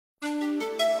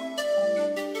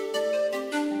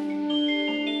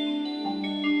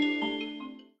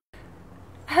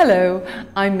Hello,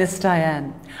 I'm Miss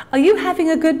Diane. Are you having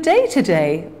a good day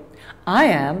today? I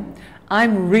am.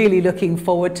 I'm really looking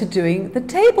forward to doing the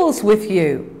tables with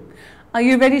you. Are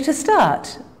you ready to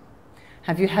start?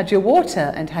 Have you had your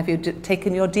water and have you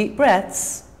taken your deep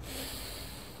breaths?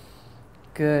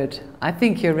 Good. I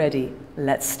think you're ready.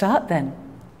 Let's start then.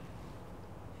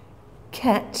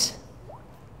 Ket.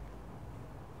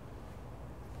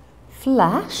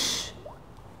 Flash.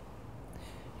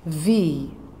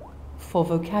 V for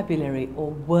vocabulary or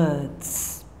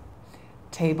words.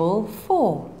 Table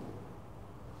 4.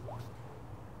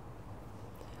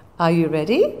 Are you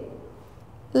ready?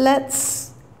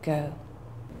 Let's go.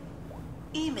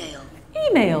 Email.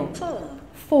 Email. Form.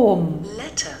 Form.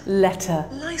 Letter. Letter.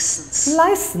 License.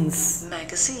 License.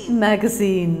 Magazine.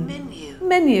 Magazine. Menu.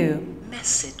 Menu.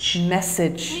 Message.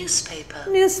 Message. Newspaper.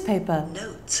 Newspaper.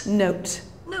 Note. Note.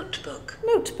 Notebook.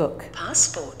 Notebook.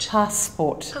 Passport.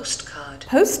 Passport. Postcard.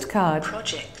 Postcard.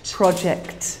 Project.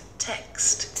 Project.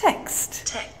 Text. Text.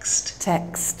 Text.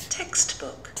 Text.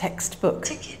 Textbook. Textbook.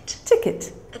 Ticket.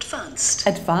 Ticket. Advanced.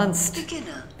 Advanced.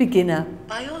 Beginner. Beginner.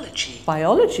 Biology.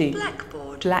 Biology.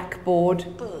 Blackboard.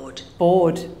 Blackboard. Board.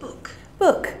 Board. Book.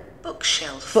 Book.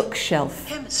 Bookshelf. Bookshelf.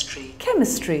 Chemistry.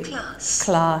 Chemistry. Class.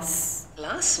 Class.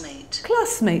 Classmate.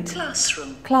 Classmate.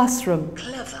 Classroom. Classroom.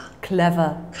 Clever.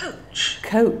 Clever. Coach.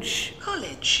 Coach.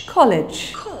 College.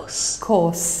 College. Course.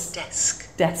 Course.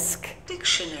 Desk. Desk.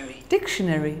 Dictionary.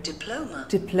 Dictionary. Diploma.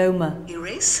 Diploma.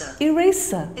 Eraser.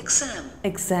 Eraser. Exam.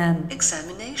 Exam.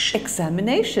 Examination.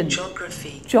 Examination.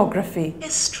 Geography. Geography.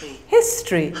 History.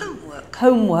 History. Homework.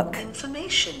 Homework.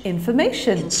 Information.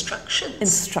 Information. Instructions.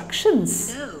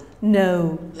 Instructions. Know.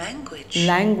 Know. Language.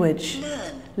 Language.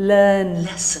 Learn. Learn.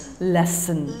 Lesson.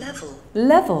 Lesson. Level.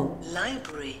 Level.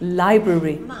 Library.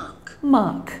 Library. Mark.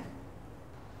 Mark.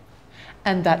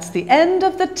 And that's the end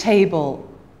of the table.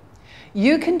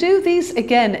 You can do these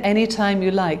again anytime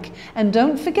you like. And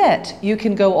don't forget, you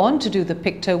can go on to do the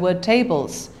picto word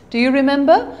tables. Do you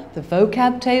remember? The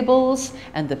vocab tables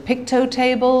and the picto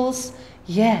tables.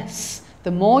 Yes,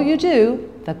 the more you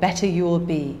do, the better you will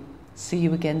be. See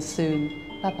you again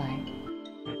soon. Bye-bye.